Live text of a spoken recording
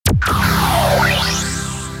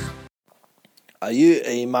Are you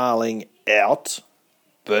emailing out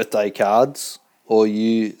birthday cards, or are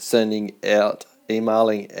you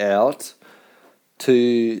emailing out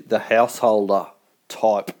to the householder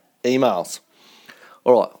type emails?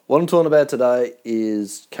 Alright, what I'm talking about today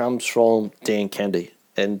comes from Dan Kennedy.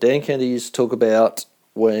 And Dan Kennedy used to talk about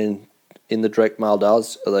when in the direct mail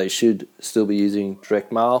does, they should still be using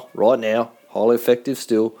direct mail right now. Highly effective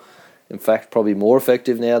still. In fact, probably more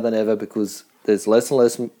effective now than ever because there's less and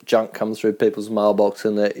less junk comes through people's mailbox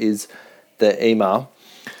than there is their email.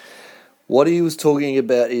 What he was talking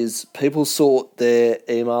about is people sort their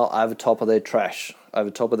email over top of their trash,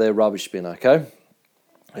 over top of their rubbish bin, okay?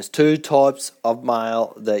 There's two types of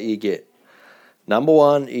mail that you get. Number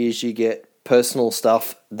one is you get personal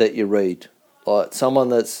stuff that you read. Like someone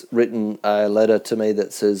that's written a letter to me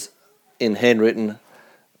that says, in handwritten,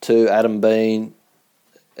 to Adam Bean,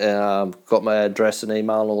 got my address and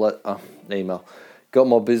email and all that. Got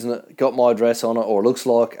my business, got my address on it, or it looks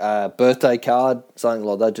like a birthday card, something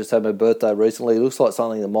like that. Just had my birthday recently. It looks like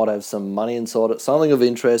something that might have some money inside it, something of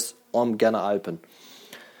interest. I'm gonna open.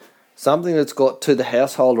 Something that's got to the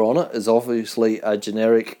householder on it is obviously a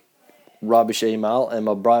generic rubbish email, and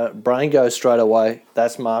my brain goes straight away,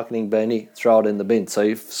 that's marketing, Beanie, throw it in the bin. So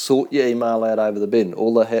you sort your email out over the bin.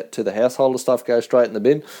 All to the householder stuff goes straight in the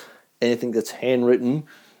bin. Anything that's handwritten,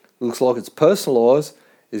 looks like it's personalised,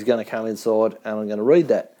 is going to come inside, and I'm going to read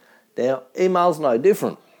that. Now, email's no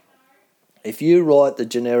different. If you write the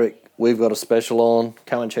generic, we've got a special on,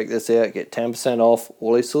 come and check this out, get 10% off,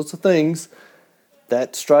 all these sorts of things,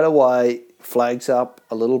 that straight away flags up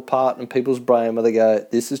a little part in people's brain where they go,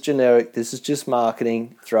 this is generic, this is just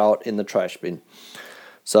marketing, throw it in the trash bin.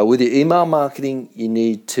 So with your email marketing, you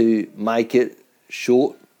need to make it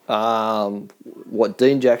short, what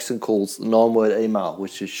Dean Jackson calls the 9-word email,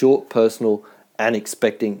 which is short, personal, and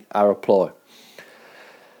expecting a reply.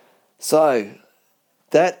 So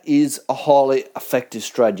that is a highly effective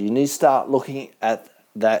strategy. You need to start looking at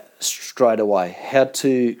that straight away. How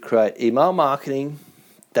to create email marketing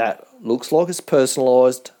that looks like it's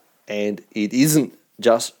personalised and it isn't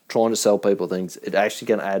just trying to sell people things. It's actually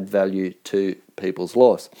going to add value to people's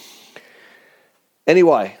lives.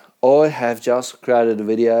 Anyway, I have just created a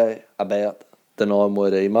video about the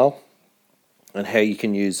 9-word email and how you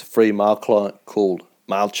can use a free mail client called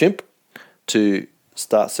MailChimp to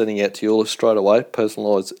start sending out to your list straight away,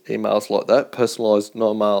 personalised emails like that, personalised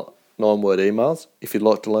 9-word emails. If you'd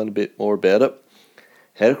like to learn a bit more about it,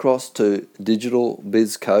 head across to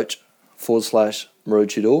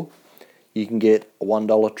digitalbizcoach.com/Maroochydore. You can get a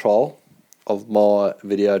 $1 trial of my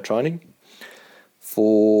video training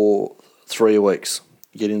for 3 weeks.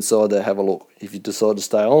 Get inside there, have a look. If you decide to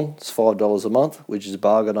stay on, it's $5 a month, which is a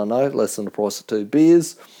bargain, I know, less than the price of 2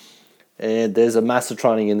 beers. And there's a massive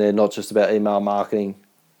training in there, not just about email marketing,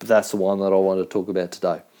 but that's the one that I want to talk about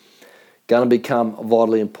today. Going to become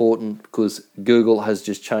vitally important because Google has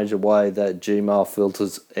just changed the way that Gmail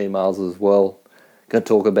filters emails as well. Going to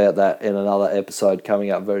talk about that in another episode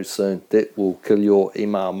coming up very soon. That will kill your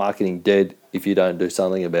email marketing dead if you don't do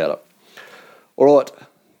something about it. All right,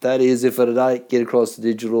 that is it for today. Get across to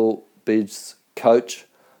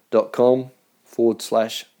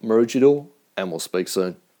digitalbizcoach.com/Maroochydore and we'll speak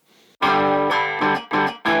soon.